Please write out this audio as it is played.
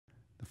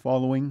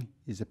following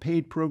is a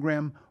paid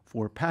program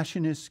for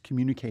Passionists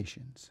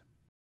Communications.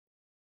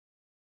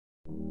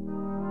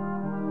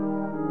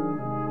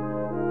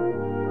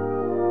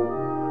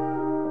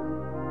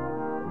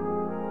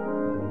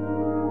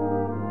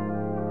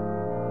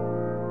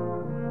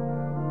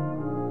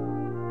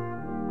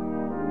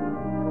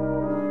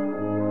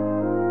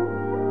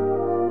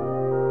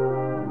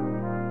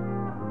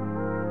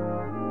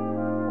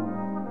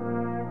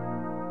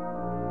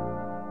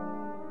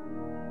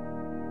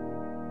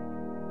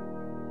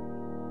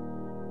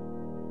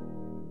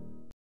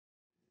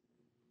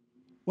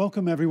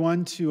 Welcome,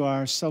 everyone, to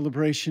our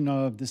celebration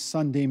of the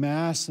Sunday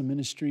Mass, a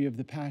ministry of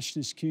the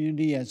Passionist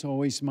community. As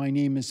always, my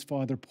name is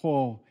Father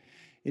Paul.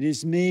 It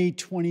is May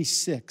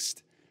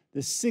 26th,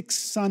 the sixth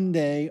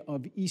Sunday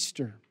of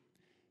Easter.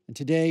 And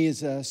today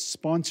is a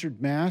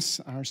sponsored Mass.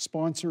 Our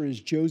sponsor is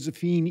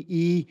Josephine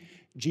E.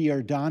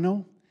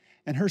 Giordano.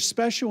 And her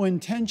special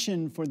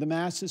intention for the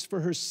Mass is for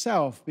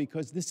herself,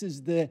 because this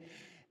is the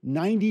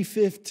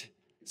 95th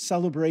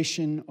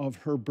celebration of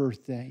her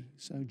birthday.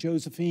 So,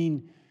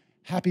 Josephine,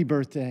 happy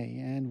birthday,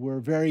 and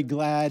we're very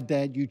glad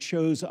that you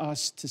chose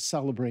us to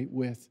celebrate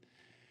with.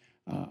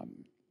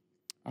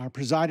 Our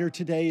presider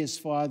today is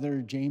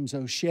Father James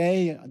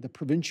O'Shea, the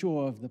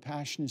provincial of the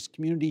Passionist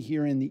community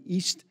here in the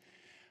East,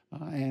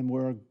 and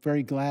we're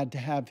very glad to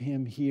have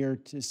him here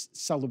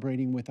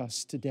celebrating with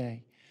us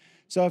today.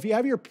 So if you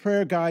have your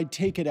prayer guide,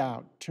 take it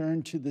out.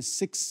 Turn to the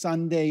sixth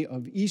Sunday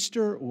of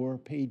Easter, or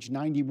page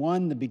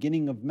 91, the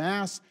beginning of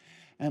Mass,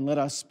 and let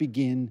us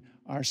begin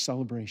our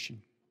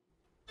celebration.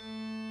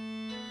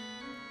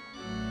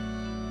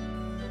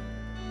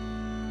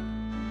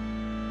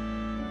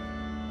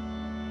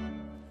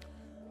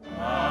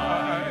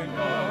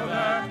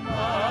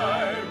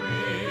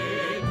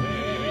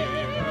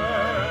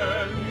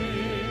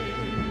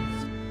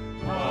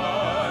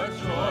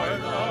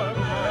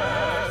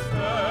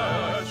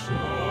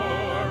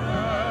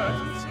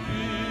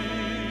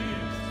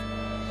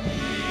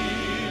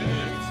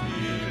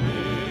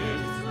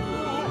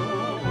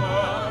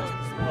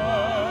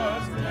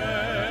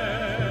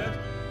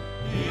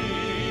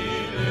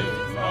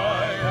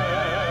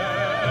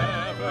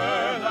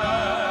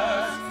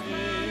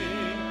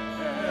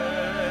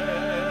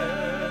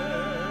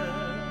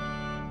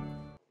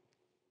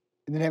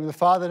 In the name of the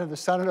Father, and of the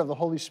Son, and of the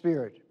Holy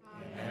Spirit.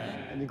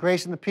 Amen. And the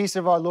grace and the peace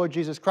of our Lord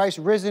Jesus Christ,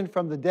 risen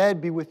from the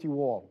dead, be with you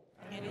all.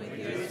 And with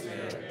your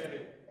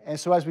spirit. And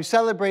so as we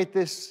celebrate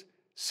this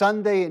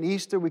Sunday and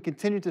Easter, we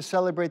continue to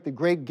celebrate the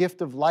great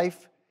gift of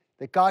life,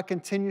 that God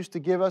continues to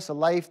give us, a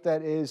life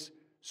that is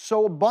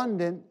so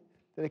abundant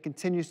that it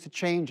continues to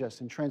change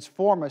us and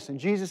transform us. And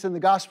Jesus in the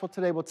gospel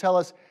today will tell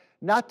us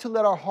not to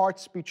let our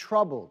hearts be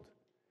troubled,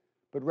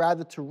 but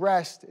rather to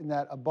rest in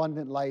that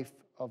abundant life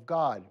of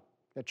God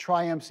that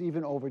triumphs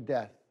even over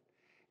death.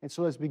 And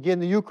so let's begin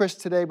the Eucharist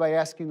today by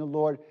asking the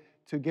Lord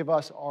to give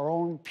us our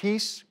own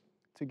peace,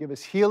 to give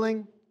us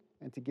healing,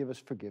 and to give us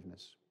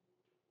forgiveness.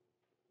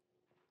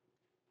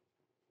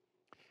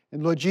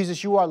 And Lord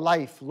Jesus, you are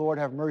life. Lord,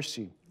 have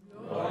mercy.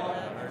 Lord,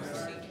 have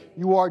mercy.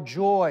 You are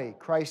joy.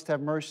 Christ,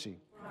 have mercy.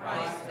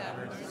 Christ, have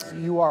mercy.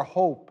 You are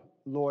hope.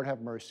 Lord,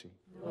 have mercy.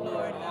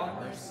 Lord, have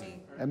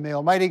mercy. And may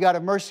Almighty God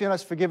have mercy on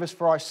us, forgive us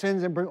for our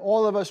sins, and bring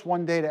all of us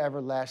one day to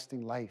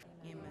everlasting life.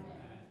 Amen.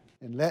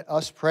 And let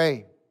us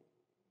pray.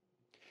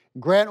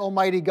 Grant,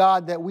 Almighty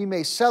God, that we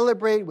may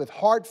celebrate with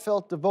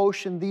heartfelt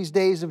devotion these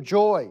days of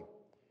joy,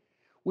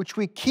 which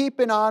we keep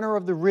in honor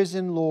of the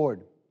risen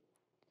Lord,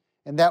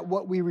 and that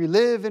what we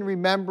relive in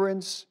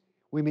remembrance,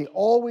 we may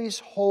always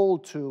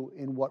hold to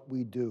in what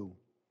we do.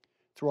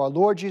 Through our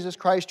Lord Jesus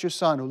Christ, your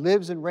Son, who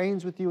lives and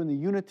reigns with you in the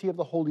unity of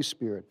the Holy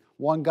Spirit,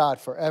 one God,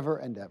 forever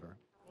and ever.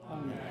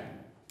 Amen.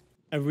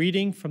 A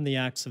reading from the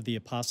Acts of the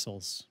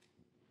Apostles.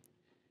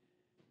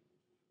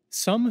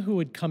 Some who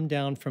had come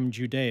down from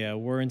Judea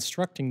were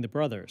instructing the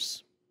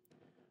brothers,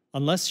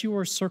 "Unless you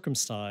are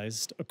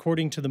circumcised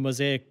according to the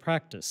Mosaic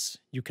practice,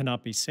 you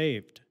cannot be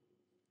saved."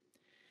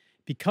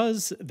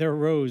 Because there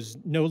arose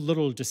no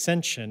little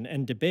dissension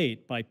and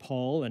debate by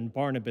Paul and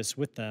Barnabas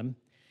with them,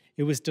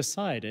 it was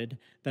decided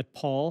that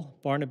Paul,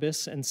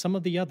 Barnabas, and some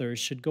of the others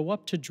should go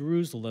up to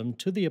Jerusalem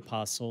to the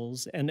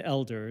apostles and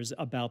elders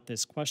about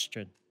this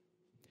question.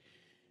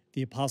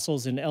 The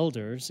apostles and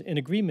elders, in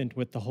agreement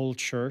with the whole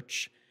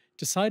church,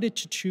 decided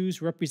to choose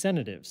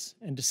representatives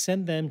and to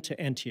send them to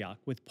Antioch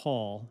with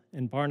Paul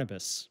and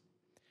Barnabas.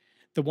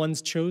 The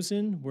ones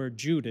chosen were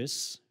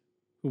Judas,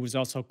 who was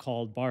also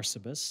called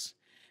Barsabas,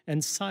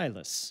 and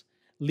Silas,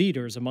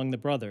 leaders among the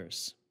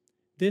brothers.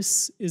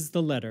 This is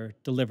the letter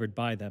delivered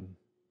by them.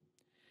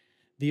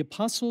 The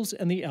apostles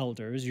and the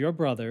elders, your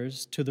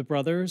brothers, to the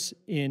brothers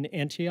in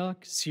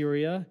Antioch,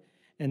 Syria,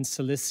 and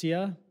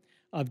Cilicia,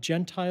 of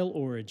Gentile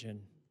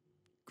origin,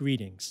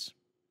 greetings.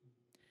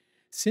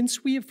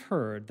 Since we have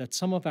heard that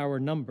some of our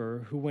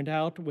number who went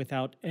out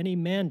without any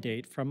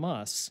mandate from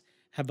us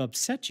have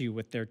upset you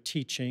with their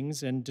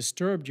teachings and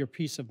disturbed your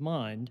peace of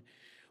mind,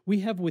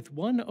 we have with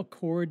one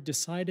accord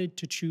decided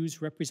to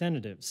choose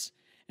representatives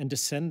and to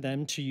send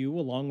them to you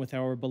along with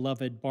our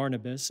beloved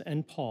Barnabas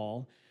and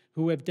Paul,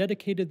 who have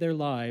dedicated their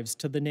lives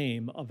to the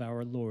name of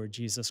our Lord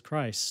Jesus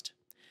Christ.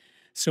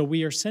 So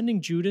we are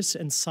sending Judas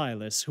and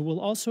Silas, who will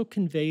also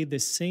convey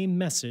this same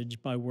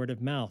message by word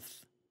of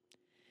mouth.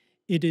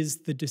 It is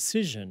the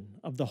decision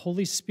of the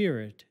Holy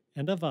Spirit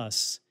and of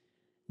us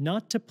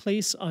not to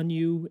place on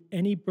you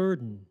any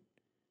burden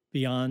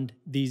beyond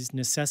these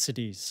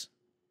necessities,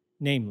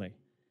 namely,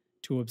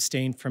 to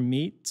abstain from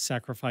meat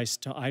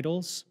sacrificed to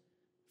idols,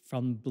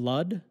 from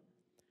blood,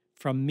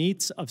 from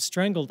meats of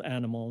strangled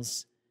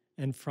animals,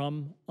 and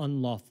from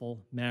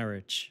unlawful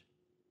marriage.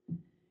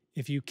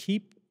 If you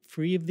keep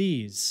free of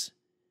these,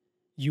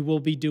 you will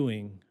be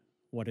doing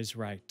what is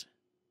right.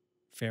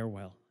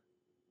 Farewell.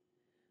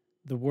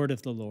 The word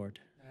of the Lord.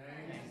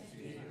 Thanks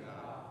be to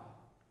God.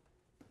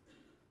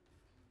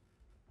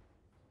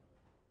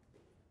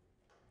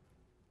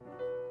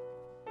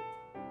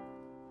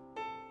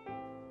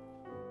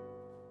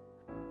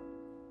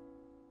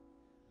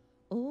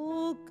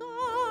 O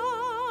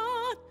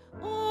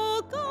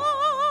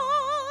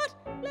God,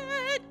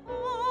 let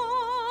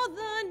all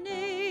the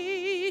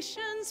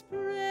nations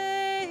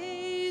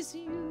praise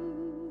you.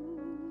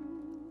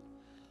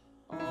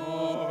 O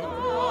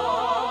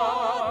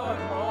God,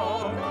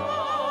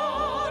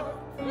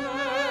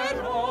 let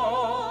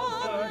all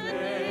the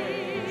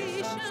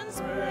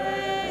nations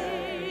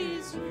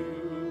praise you.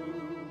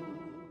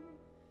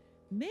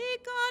 May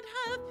God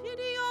have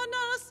pity on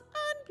us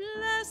and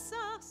bless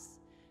us.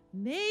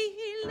 May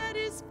he let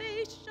his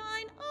face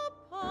shine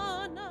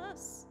upon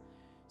us.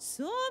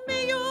 So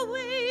may your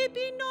way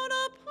be known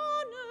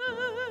upon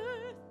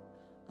earth,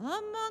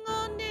 among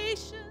all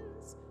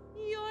nations,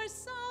 your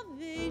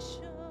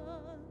salvation.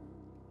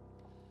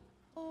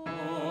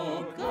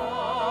 O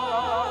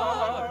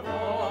God,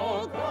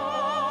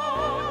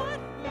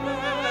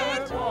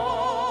 let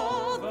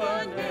all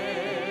the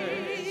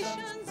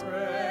nations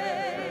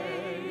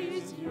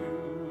praise you.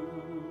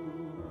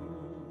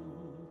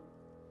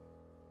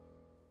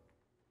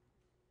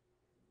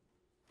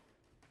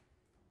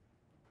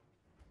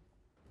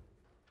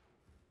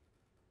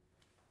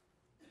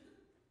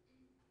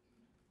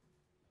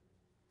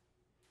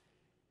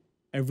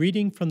 A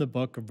reading from the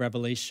book of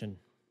Revelation.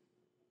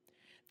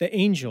 The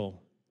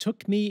angel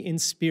took me in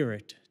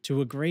spirit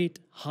to a great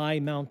high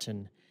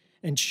mountain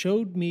and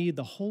showed me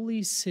the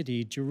holy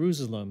city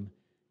Jerusalem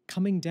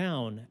coming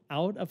down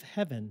out of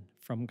heaven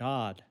from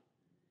God.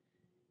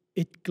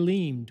 It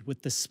gleamed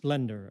with the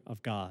splendor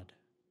of God.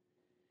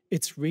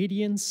 Its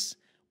radiance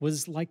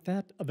was like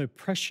that of a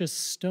precious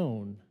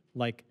stone,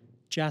 like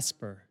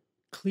jasper,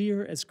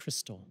 clear as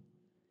crystal.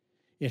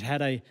 It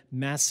had a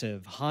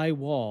massive, high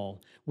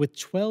wall with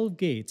 12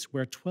 gates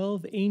where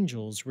 12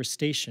 angels were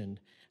stationed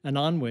and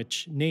on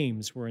which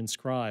names were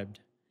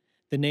inscribed,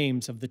 the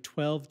names of the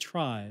 12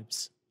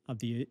 tribes of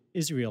the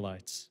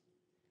Israelites.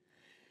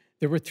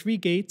 There were 3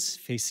 gates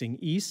facing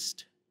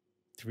east,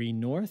 3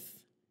 north,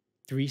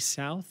 3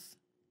 south,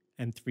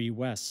 and 3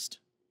 west.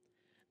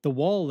 The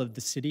wall of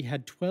the city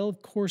had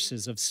 12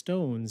 courses of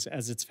stones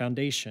as its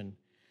foundation,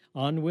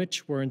 on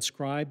which were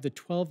inscribed the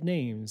 12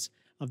 names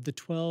of the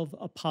 12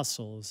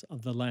 apostles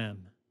of the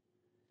Lamb.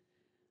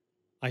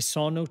 I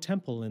saw no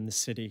temple in the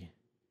city,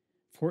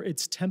 for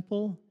its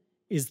temple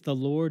is the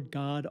Lord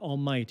God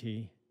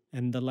Almighty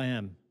and the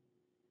Lamb.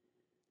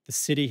 The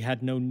city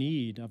had no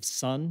need of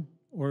sun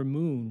or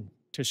moon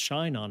to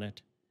shine on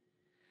it,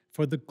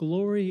 for the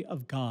glory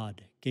of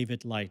God gave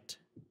it light,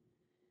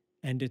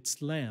 and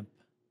its lamp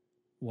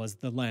was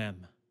the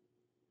Lamb.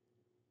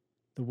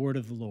 The word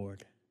of the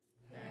Lord.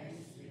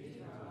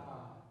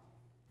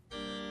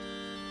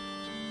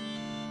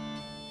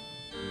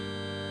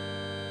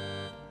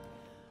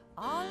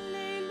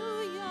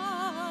 Alleluia,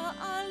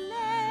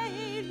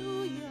 alleluia,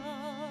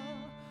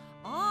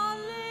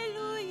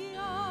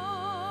 alleluia.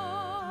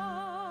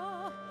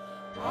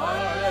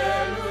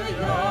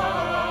 Alleluia,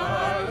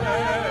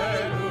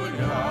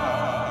 alleluia,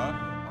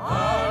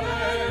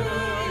 alleluia.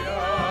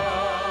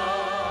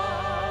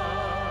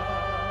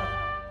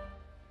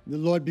 The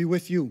Lord be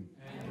with you.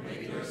 And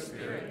with your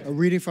spirit. A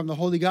reading from the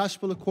Holy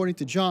Gospel according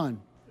to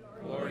John.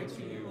 Glory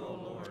to you, O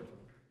Lord.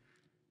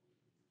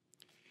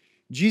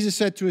 Jesus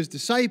said to his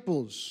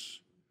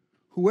disciples,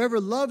 "Whoever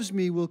loves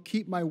me will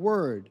keep my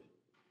word,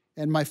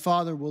 and my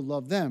Father will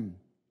love them.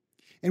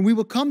 And we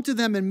will come to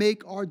them and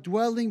make our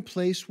dwelling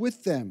place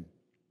with them.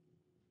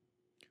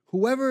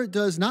 Whoever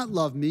does not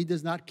love me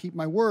does not keep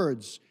my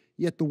words.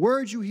 Yet the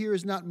word you hear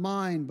is not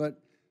mine, but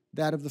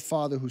that of the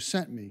Father who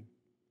sent me.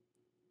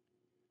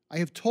 I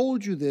have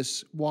told you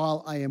this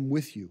while I am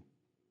with you.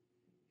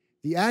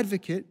 The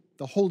Advocate,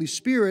 the Holy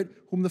Spirit,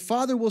 whom the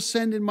Father will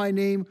send in my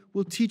name,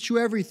 will teach you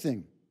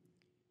everything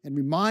and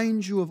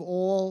remind you of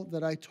all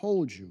that I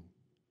told you.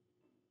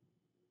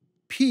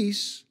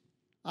 Peace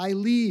I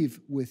leave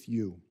with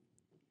you.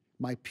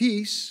 My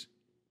peace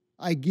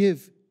I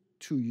give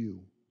to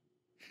you.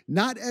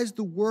 Not as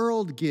the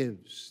world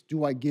gives,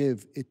 do I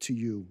give it to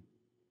you.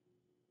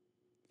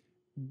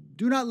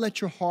 Do not let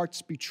your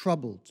hearts be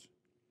troubled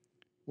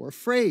or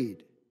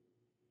afraid.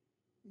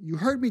 You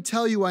heard me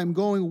tell you I am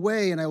going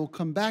away and I will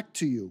come back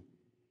to you.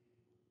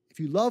 If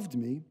you loved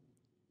me,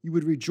 you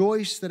would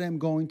rejoice that I am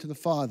going to the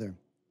Father,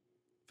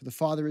 for the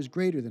Father is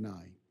greater than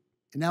I.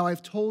 And now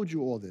I've told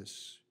you all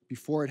this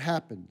before it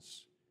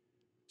happens,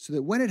 so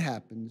that when it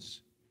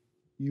happens,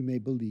 you may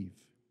believe.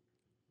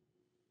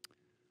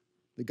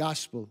 The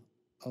Gospel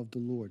of the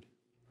Lord.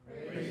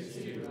 Praise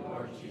to you,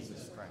 Lord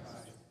Jesus Christ.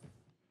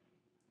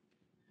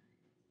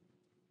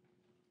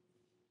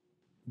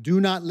 Do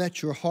not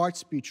let your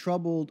hearts be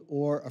troubled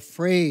or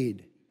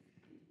afraid.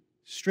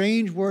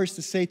 Strange words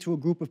to say to a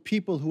group of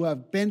people who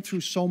have been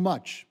through so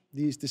much,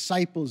 these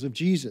disciples of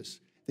Jesus.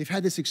 They've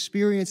had this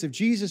experience of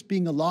Jesus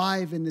being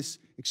alive and this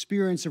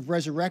experience of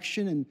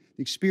resurrection and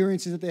the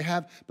experiences that they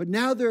have, but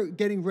now they're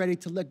getting ready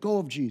to let go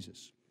of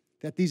Jesus.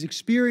 That these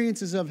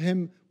experiences of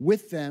him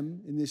with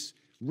them in this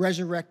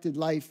resurrected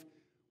life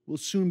will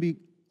soon be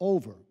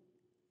over.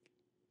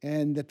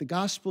 And that the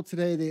gospel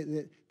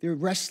today, they're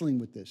wrestling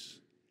with this.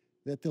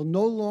 That they'll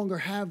no longer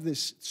have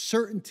this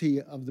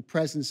certainty of the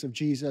presence of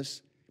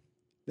Jesus,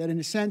 that in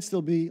a sense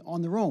they'll be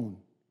on their own,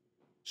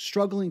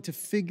 struggling to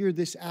figure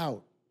this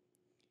out.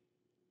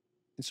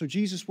 And so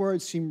Jesus'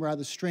 words seem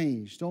rather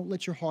strange. Don't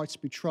let your hearts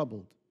be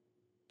troubled.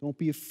 Don't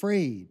be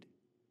afraid.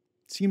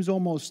 It seems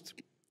almost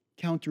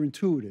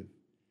counterintuitive.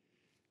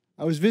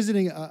 I was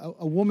visiting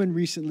a woman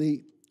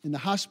recently in the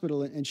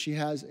hospital, and she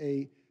has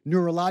a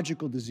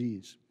neurological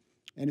disease.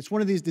 And it's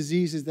one of these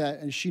diseases that,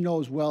 and she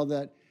knows well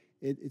that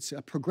it's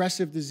a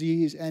progressive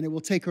disease and it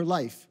will take her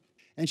life.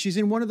 And she's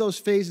in one of those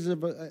phases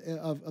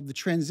of the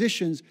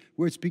transitions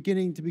where it's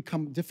beginning to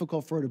become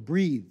difficult for her to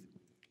breathe.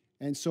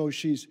 And so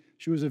she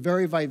was a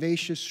very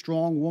vivacious,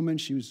 strong woman.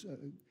 She was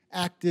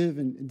active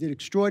and did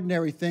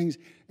extraordinary things.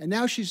 And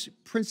now she's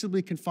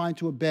principally confined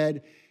to a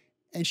bed.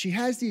 And she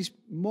has these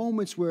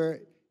moments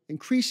where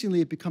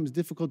increasingly it becomes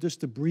difficult just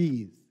to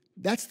breathe.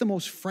 That's the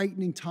most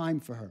frightening time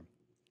for her,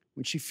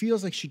 when she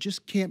feels like she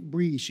just can't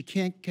breathe. She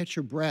can't catch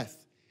her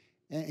breath.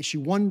 And she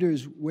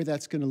wonders where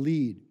that's going to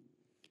lead.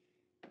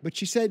 But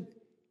she said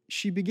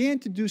she began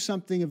to do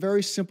something, a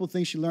very simple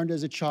thing she learned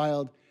as a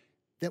child,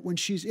 that when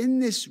she's in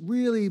this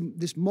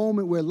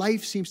moment where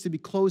life seems to be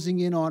closing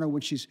in on her,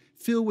 when she's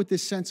filled with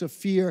this sense of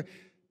fear,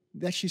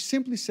 that she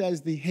simply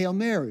says the Hail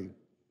Mary,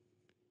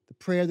 the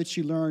prayer that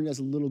she learned as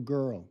a little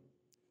girl.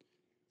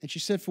 And she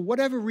said, for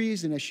whatever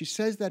reason, as she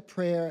says that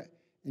prayer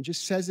and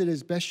just says it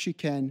as best she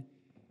can,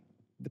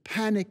 the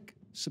panic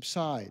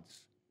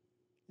subsides.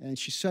 And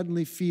she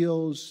suddenly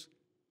feels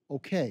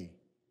okay.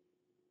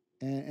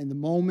 And the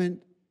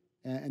moment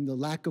and the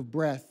lack of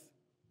breath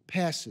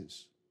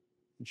passes,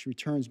 and she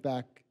returns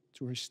back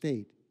to her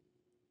state.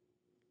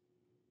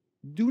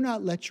 Do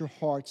not let your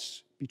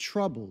hearts be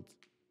troubled,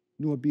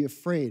 nor be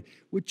afraid.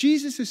 What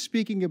Jesus is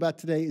speaking about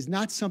today is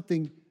not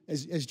something,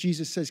 as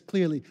Jesus says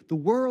clearly, the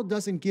world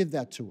doesn't give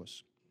that to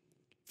us.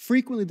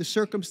 Frequently, the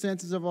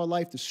circumstances of our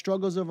life, the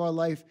struggles of our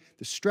life,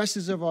 the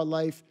stresses of our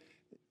life,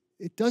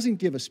 it doesn't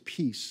give us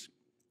peace.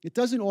 It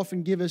doesn't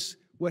often give us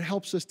what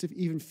helps us to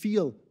even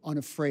feel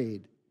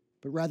unafraid,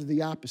 but rather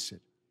the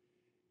opposite.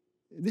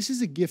 This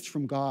is a gift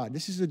from God.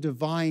 This is a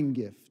divine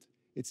gift.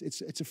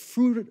 It's a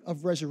fruit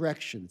of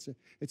resurrection.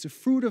 It's a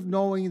fruit of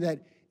knowing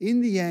that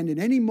in the end, in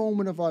any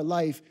moment of our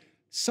life,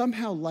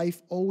 somehow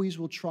life always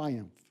will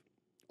triumph.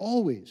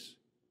 Always.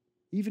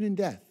 Even in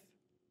death.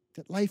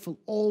 That life will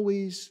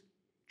always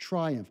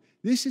triumph.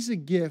 This is a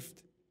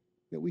gift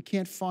that we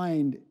can't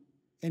find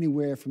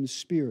anywhere from the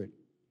Spirit.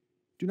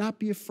 Do not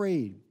be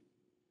afraid.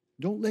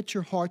 Don't let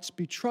your hearts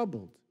be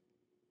troubled.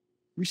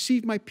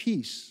 Receive my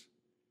peace.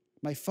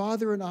 My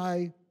Father and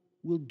I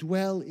will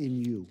dwell in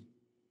you.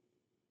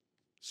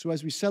 So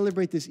as we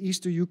celebrate this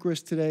Easter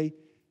Eucharist today,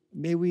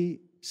 may we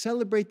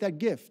celebrate that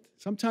gift.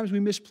 Sometimes we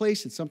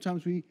misplace it.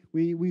 Sometimes we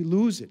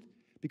lose it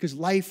because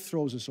life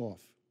throws us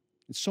off.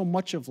 And so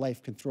much of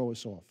life can throw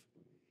us off.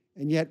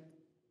 And yet,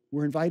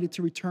 we're invited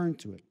to return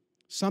to it.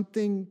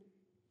 Something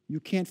you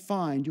can't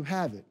find, you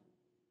have it.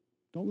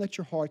 Don't let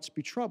your hearts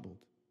be troubled.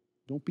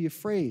 Don't be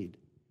afraid.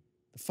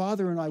 The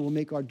Father and I will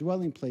make our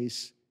dwelling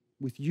place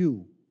with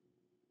you.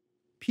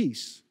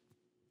 Peace.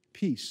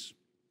 Peace.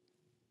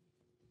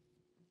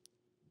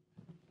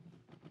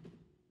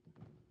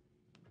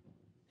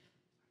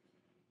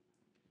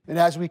 And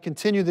as we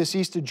continue this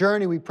Easter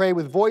journey, we pray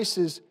with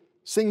voices,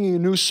 singing a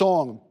new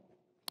song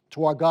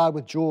to our God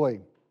with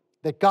joy,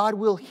 that God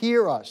will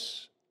hear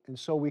us, and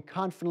so we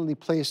confidently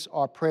place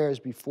our prayers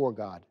before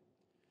God.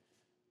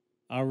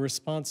 Our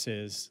response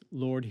is,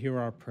 Lord, hear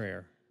our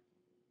prayer.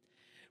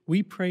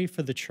 We pray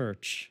for the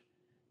Church,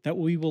 that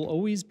we will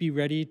always be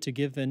ready to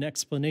give an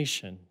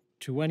explanation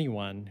to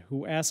anyone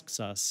who asks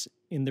us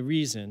the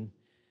reason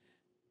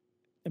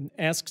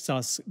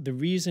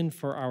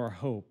for our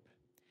hope,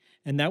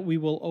 and that we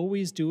will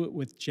always do it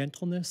with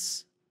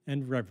gentleness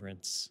and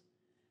reverence.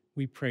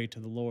 We pray to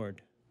the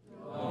Lord.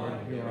 Lord,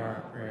 hear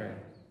our prayer.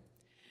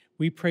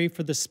 We pray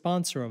for the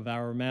sponsor of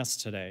our Mass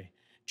today,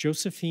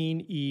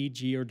 Josephine E.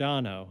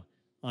 Giordano,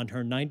 on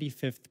her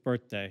 95th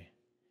birthday.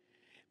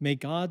 May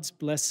God's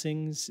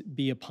blessings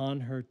be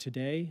upon her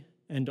today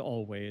and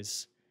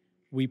always.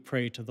 We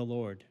pray to the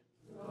Lord.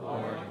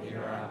 Lord,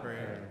 hear our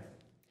prayer.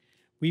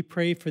 We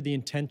pray for the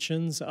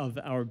intentions of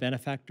our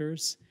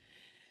benefactors,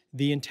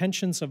 the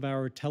intentions of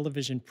our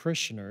television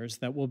parishioners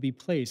that will be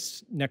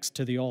placed next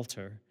to the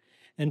altar,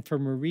 and for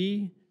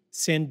Marie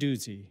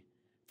Sanduzzi,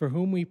 for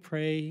whom we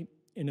pray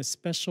in a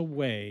special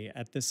way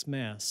at this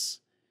Mass.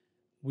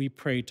 We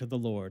pray to the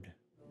Lord.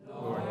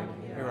 Lord,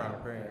 hear our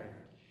prayer.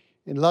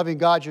 In loving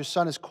God, your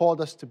Son has called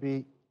us to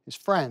be his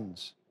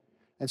friends.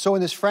 And so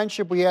in this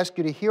friendship, we ask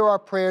you to hear our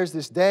prayers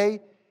this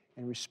day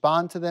and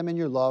respond to them in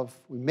your love.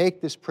 We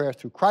make this prayer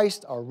through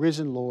Christ, our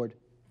risen Lord.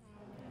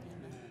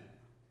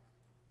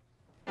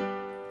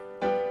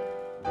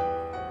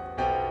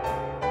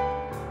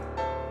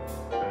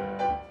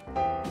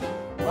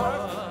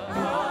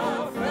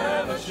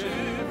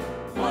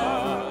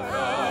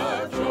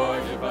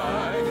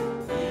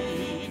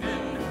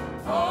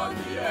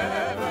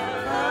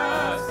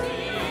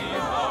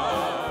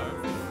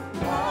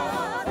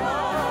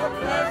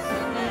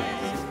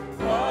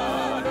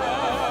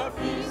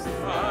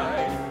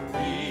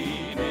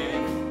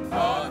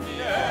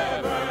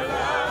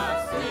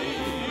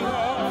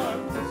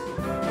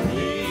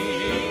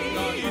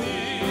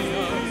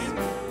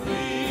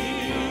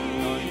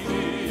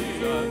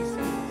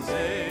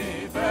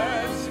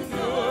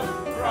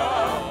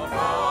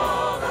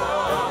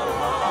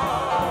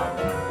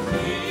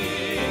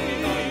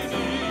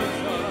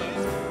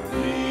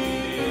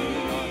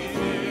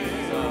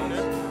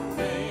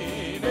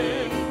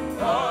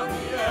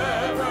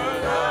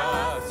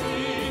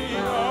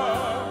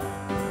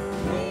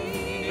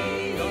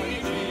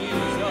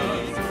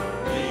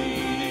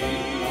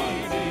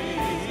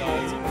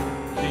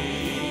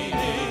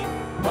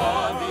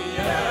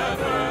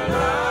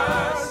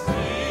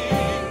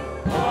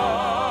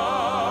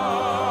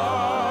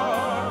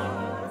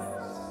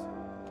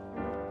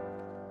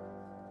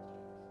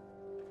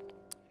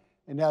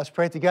 And now let's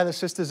pray together,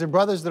 sisters and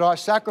brothers, that our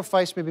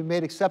sacrifice may be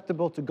made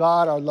acceptable to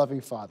God, our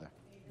loving Father.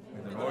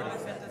 May the Lord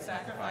accept the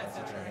sacrifice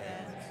at your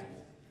hands,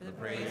 for the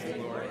praise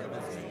and glory of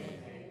his name,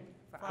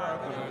 for our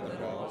good and the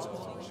will of his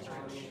holy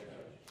church.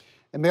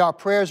 And may our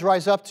prayers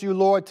rise up to you,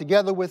 Lord,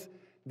 together with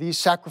these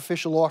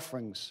sacrificial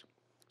offerings,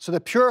 so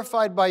that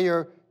purified by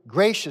your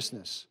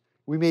graciousness,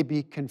 we may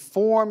be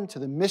conformed to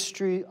the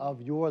mystery of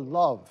your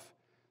love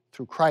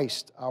through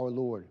Christ our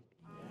Lord.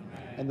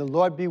 Amen. And the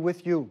Lord be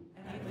with you.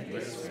 And with your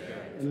spirit.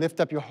 And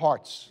lift up your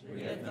hearts.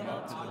 We lift them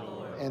up to the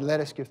Lord. And let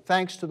us give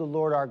thanks to the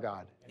Lord our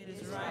God. It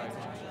is right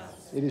and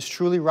just. It is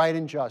truly right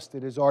and just.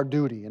 It is our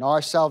duty and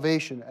our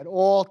salvation at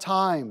all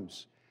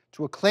times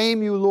to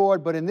acclaim you,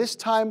 Lord, but in this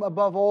time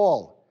above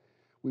all,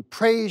 we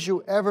praise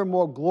you ever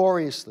more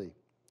gloriously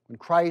when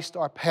Christ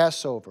our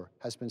Passover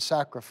has been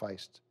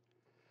sacrificed.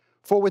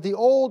 For with the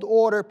old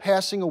order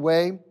passing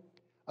away,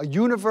 a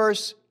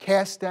universe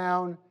cast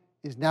down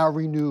is now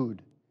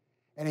renewed,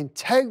 and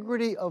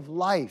integrity of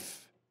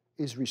life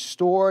is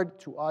restored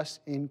to us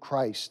in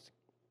Christ.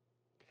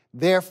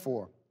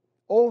 Therefore,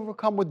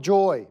 overcome with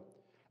joy,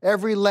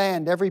 every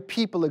land, every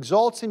people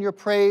exalts in your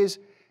praise,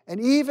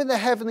 and even the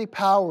heavenly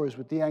powers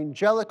with the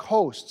angelic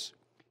hosts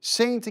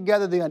sing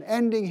together the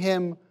unending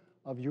hymn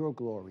of your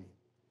glory.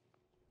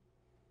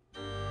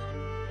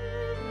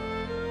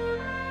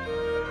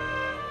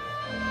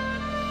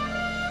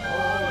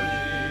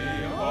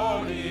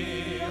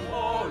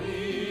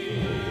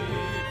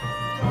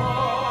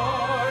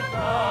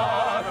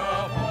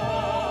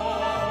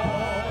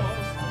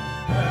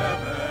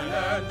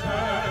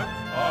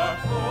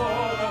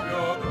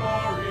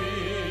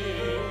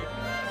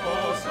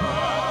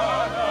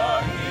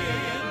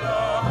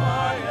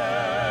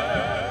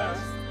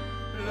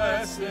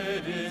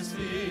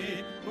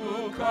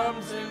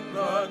 Comes in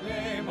the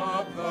name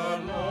of the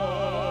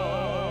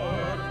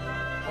Lord.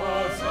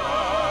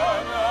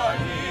 Hosanna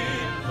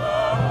in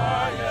the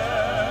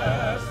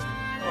highest.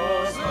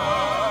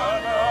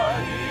 Hosanna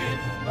in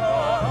the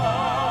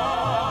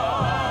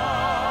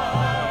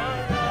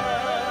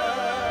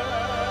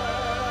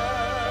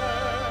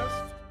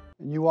highest.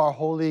 And you are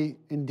holy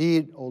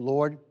indeed, O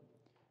Lord,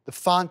 the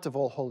font of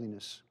all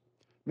holiness.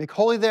 Make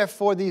holy,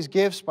 therefore, these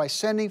gifts by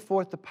sending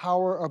forth the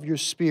power of your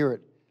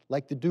Spirit,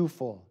 like the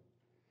dewfall,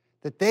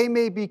 that they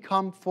may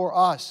become for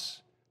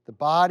us the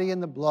body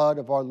and the blood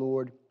of our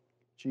Lord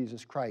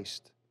Jesus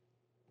Christ.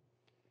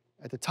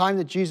 At the time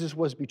that Jesus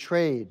was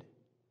betrayed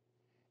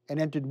and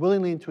entered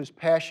willingly into his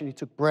passion, he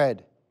took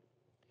bread,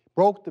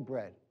 broke the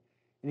bread,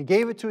 and he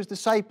gave it to his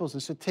disciples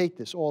and said, "Take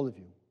this, all of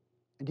you,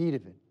 and eat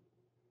of it.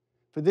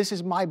 For this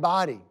is my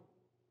body,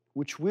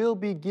 which will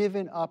be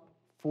given up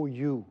for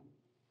you."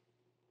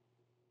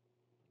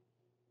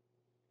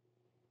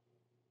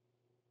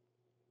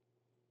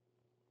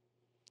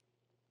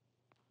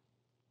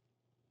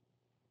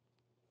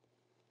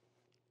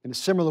 In a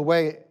similar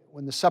way,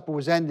 when the supper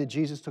was ended,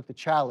 Jesus took the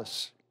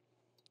chalice.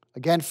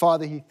 Again,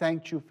 Father, he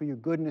thanked you for your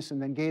goodness and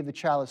then gave the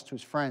chalice to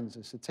his friends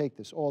and said, "Take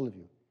this, all of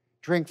you.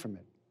 Drink from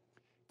it.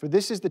 For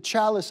this is the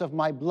chalice of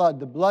my blood,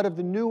 the blood of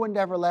the new and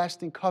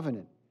everlasting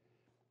covenant.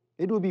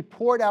 It will be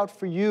poured out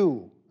for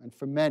you and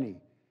for many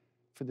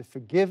for the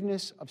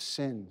forgiveness of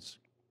sins.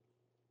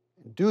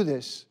 And do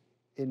this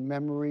in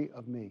memory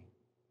of me."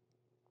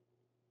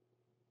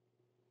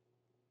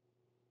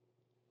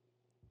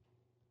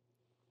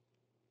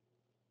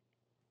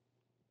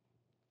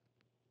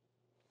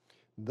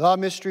 The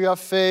mystery of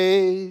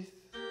faith.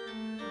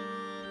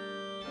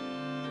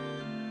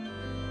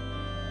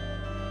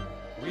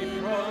 We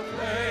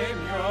proclaim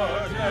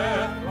your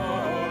death, O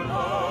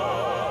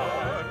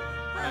Lord,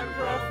 and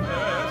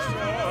profess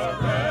your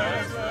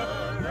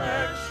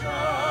resurrection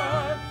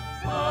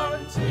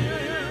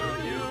until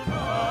you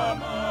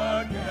come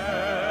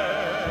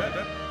again.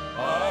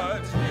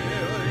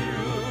 Until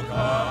you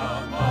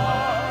come again.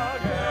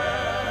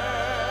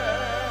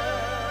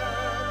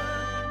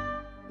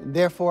 And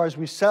therefore, as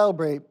we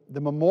celebrate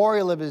the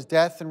memorial of his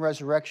death and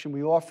resurrection,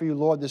 we offer you,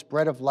 Lord, this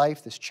bread of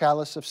life, this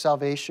chalice of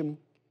salvation,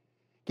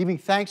 giving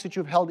thanks that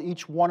you have held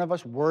each one of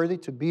us worthy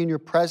to be in your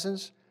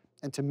presence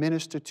and to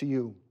minister to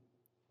you.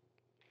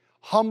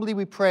 Humbly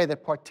we pray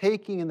that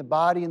partaking in the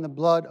body and the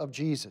blood of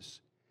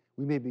Jesus,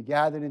 we may be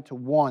gathered into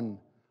one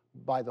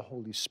by the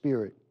Holy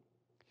Spirit.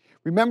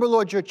 Remember,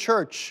 Lord, your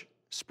church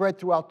spread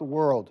throughout the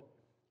world.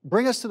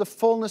 Bring us to the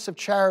fullness of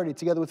charity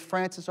together with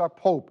Francis, our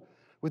Pope,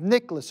 with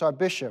Nicholas, our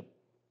Bishop,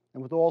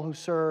 and with all who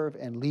serve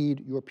and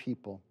lead your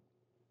people.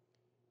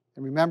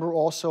 And remember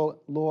also,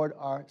 Lord,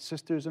 our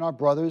sisters and our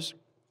brothers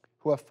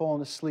who have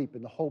fallen asleep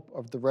in the hope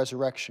of the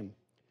resurrection,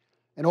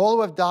 and all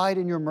who have died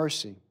in your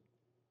mercy.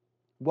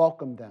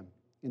 Welcome them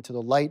into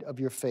the light of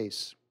your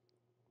face.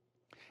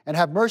 And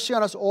have mercy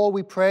on us all,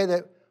 we pray,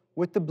 that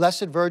with the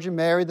Blessed Virgin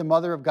Mary, the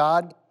Mother of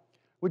God,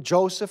 with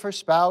Joseph, her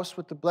spouse,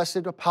 with the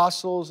blessed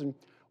apostles, and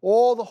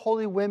all the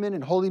holy women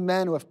and holy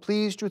men who have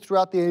pleased you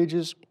throughout the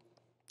ages,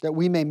 that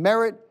we may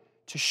merit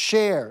to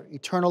share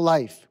eternal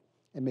life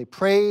and may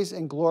praise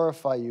and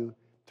glorify you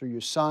through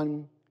your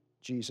Son,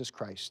 Jesus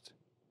Christ.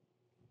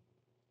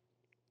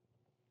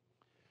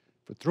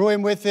 For through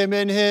him, with him,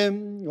 in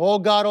him, O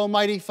God,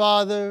 Almighty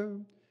Father,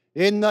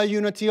 in the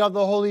unity of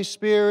the Holy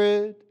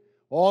Spirit,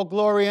 all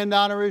glory and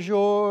honor is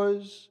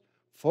yours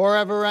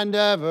forever and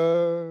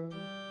ever.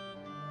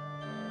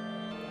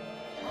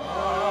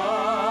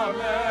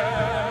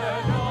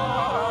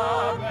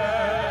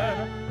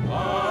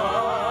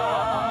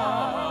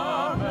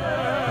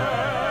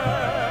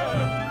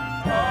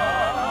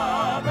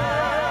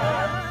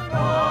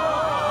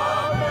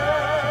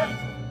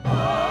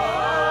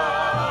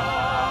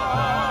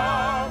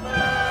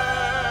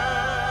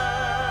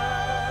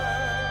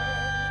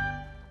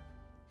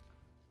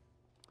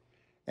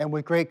 And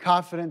with great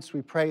confidence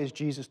we pray as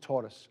Jesus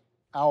taught us,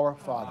 Our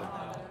Father,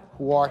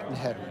 who art in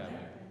heaven,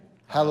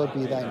 hallowed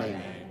be thy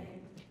name.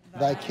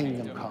 Thy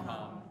kingdom come,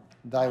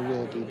 thy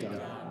will be done,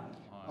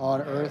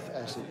 on earth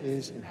as it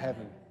is in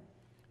heaven.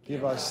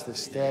 Give us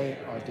this day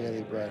our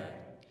daily bread,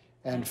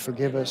 and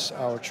forgive us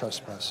our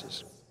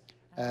trespasses,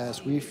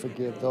 as we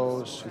forgive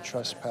those who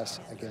trespass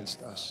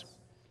against us.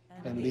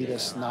 And lead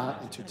us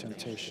not into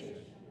temptation,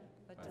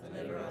 but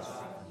deliver us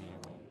from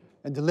evil.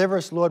 And deliver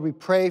us, Lord, we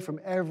pray,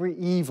 from every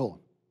evil.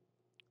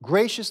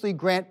 Graciously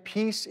grant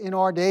peace in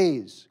our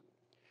days,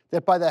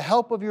 that by the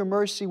help of your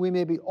mercy we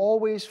may be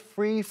always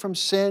free from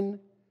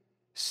sin,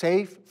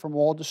 safe from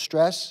all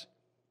distress,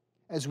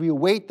 as we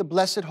await the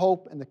blessed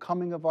hope and the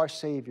coming of our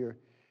Savior,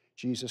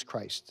 Jesus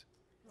Christ.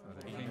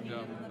 For the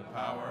kingdom, the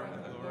power,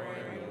 and the glory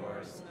are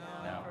yours,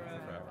 now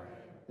and forever.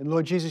 And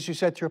Lord Jesus, you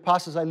said to your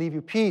apostles, I leave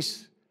you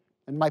peace,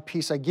 and my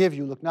peace I give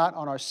you. Look not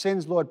on our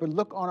sins, Lord, but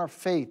look on our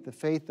faith, the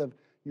faith of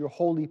your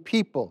holy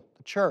people,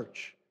 the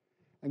church.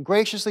 And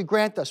graciously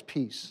grant us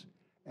peace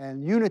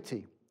and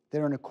unity that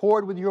are in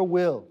accord with your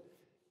will,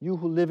 you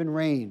who live and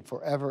reign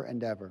forever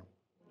and ever.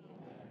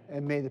 Amen.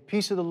 And may the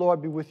peace of the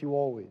Lord be with you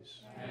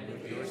always. And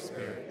with your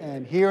spirit.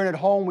 And here and at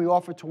home we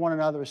offer to one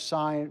another a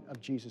sign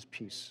of Jesus'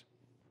 peace.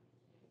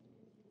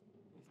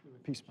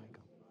 Peace,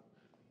 Michael.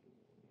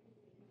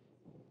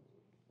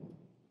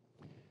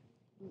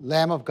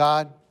 Lamb of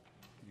God,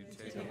 You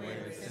take away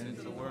the sins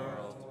of the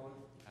world,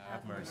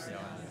 have mercy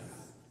on us.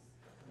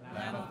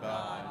 Lamb of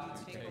God,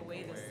 Take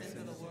away the sins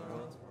of the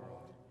world.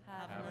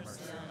 Have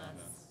mercy on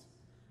us.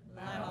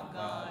 Lamb of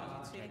God,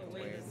 you take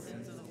away the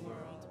sins of the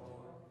world.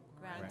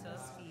 Grant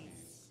us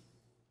peace.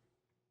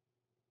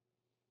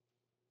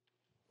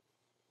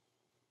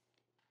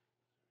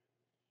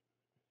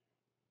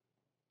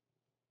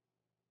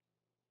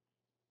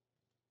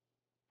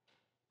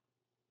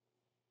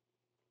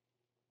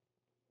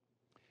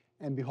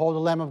 and behold the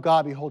Lamb of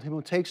God, behold him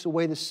who takes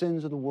away the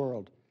sins of the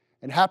world.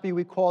 And happy are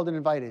we called and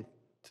invited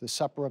to the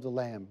supper of the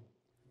Lamb.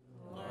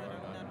 Lord,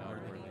 I'm not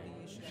worthy that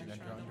you should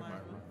enter under my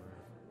roof,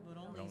 but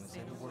only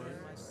say the word,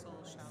 and my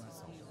soul shall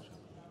be healed.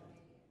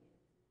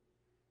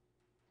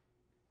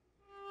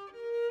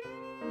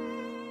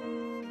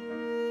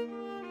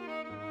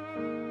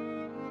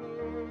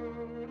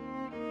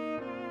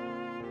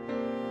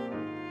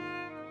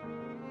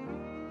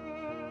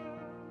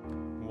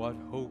 what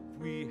hope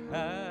we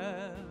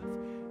have,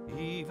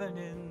 even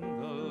in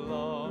the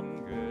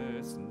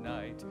longest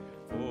night,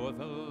 for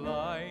the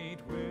light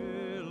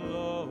will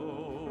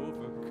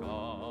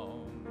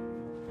overcome.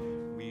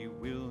 We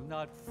will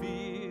not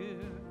fear,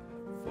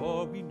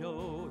 for we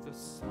know the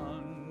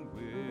sun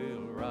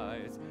will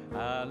rise.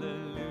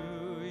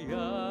 Hallelujah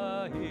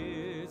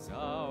is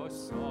our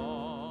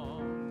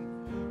song.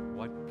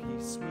 What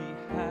peace we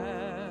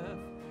have,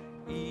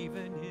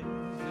 even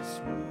in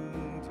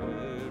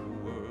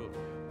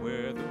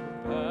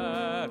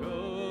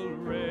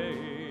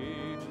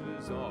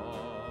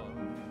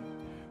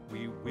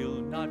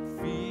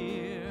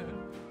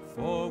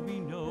for we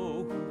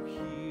know who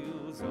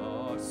heals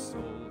our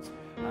souls.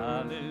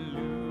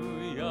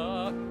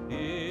 Hallelujah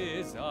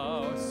is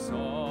our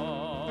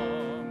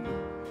song.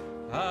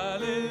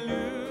 Hallelujah,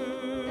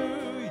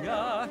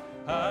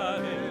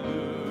 hallelujah,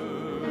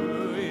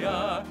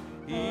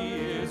 he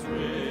is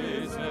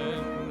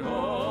risen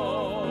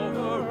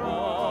over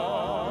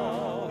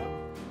all.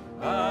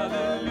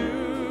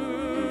 Hallelujah,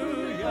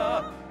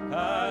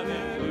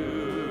 hallelujah,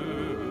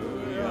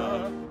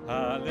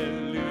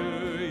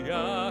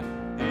 hallelujah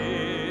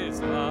is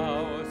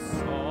our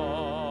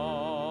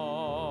song.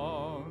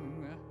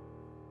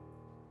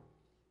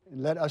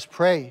 And let us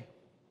pray.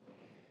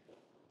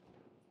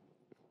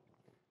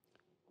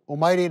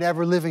 Almighty and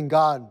ever-living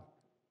God,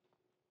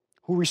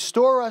 who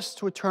restore us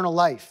to eternal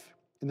life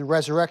in the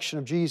resurrection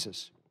of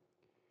Jesus,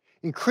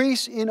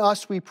 increase in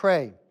us, we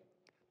pray,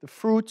 the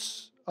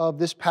fruits of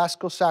this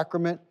Paschal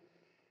sacrament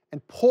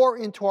and pour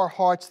into our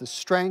hearts the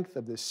strength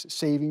of this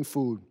saving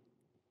food.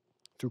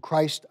 Through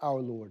Christ our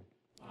Lord.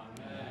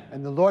 Amen.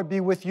 And the Lord be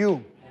with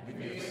you. And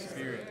with your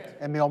spirit.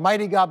 And may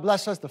Almighty God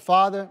bless us, the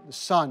Father, the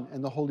Son,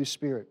 and the Holy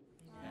Spirit.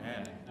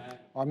 Amen.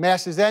 Our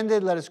Mass is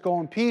ended. Let us go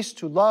in peace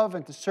to love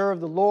and to serve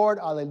the Lord.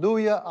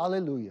 Alleluia,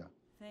 alleluia.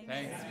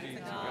 Thanks be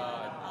to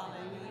God.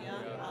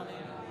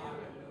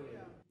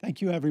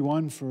 Thank you,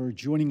 everyone, for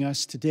joining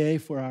us today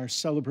for our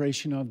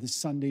celebration of the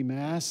Sunday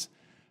Mass.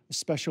 A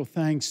special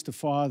thanks to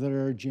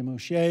Father Jim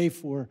O'Shea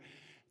for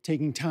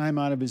taking time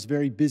out of his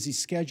very busy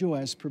schedule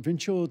as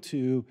provincial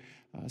to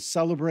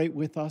celebrate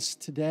with us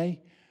today.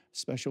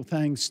 Special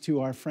thanks to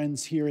our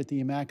friends here at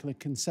the Immaculate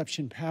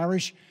Conception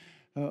Parish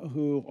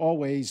who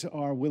always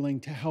are willing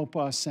to help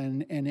us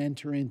and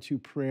enter into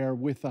prayer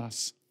with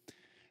us.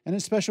 And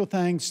a special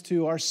thanks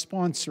to our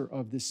sponsor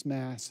of this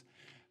Mass,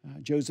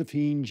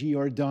 Josephine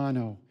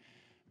Giordano.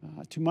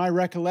 To my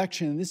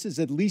recollection, this is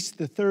at least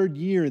the third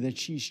year that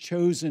she's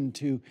chosen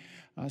to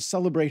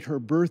celebrate her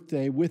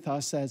birthday with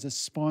us as a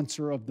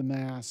sponsor of the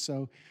Mass.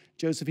 So,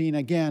 Josephine,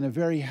 again, a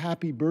very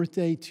happy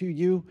birthday to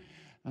you.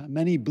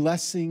 Many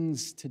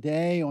blessings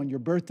today on your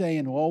birthday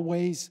and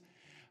always.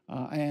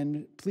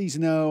 And please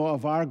know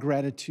of our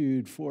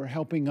gratitude for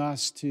helping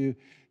us to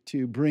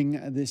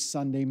bring this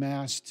Sunday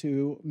Mass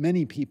to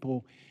many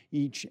people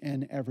each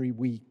and every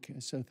week.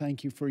 So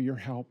thank you for your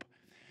help.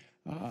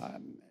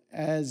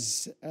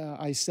 As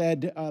I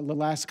said the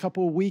last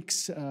couple of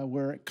weeks,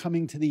 we're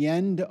coming to the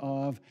end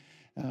of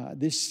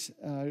this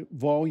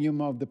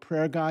volume of the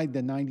Prayer Guide,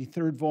 the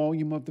 93rd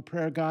volume of the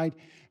Prayer Guide.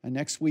 And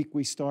next week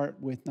we start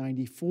with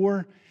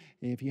 94.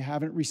 If you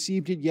haven't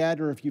received it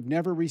yet, or if you've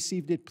never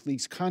received it,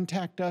 please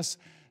contact us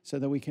so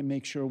that we can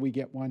make sure we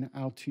get one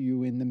out to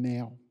you in the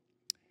mail.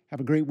 Have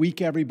a great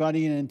week,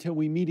 everybody, and until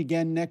we meet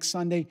again next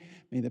Sunday,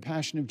 may the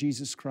Passion of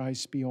Jesus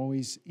Christ be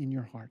always in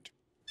your heart.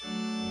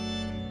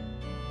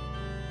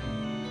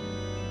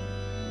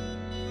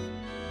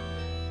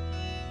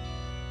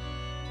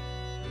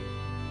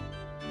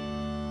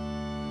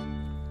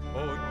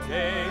 O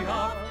day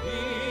of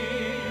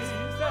peace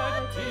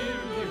that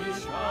dimly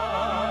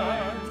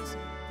shines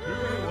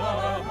through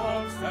our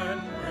hopes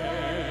and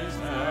prayers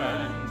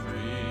and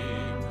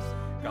dreams,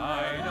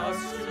 guide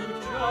us to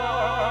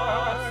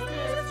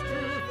justice,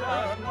 truth,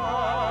 and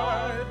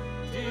light,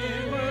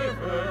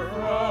 deliver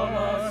from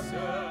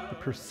ourselves. The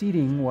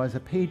proceeding was a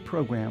paid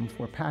program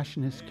for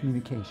Passionist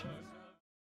Communications.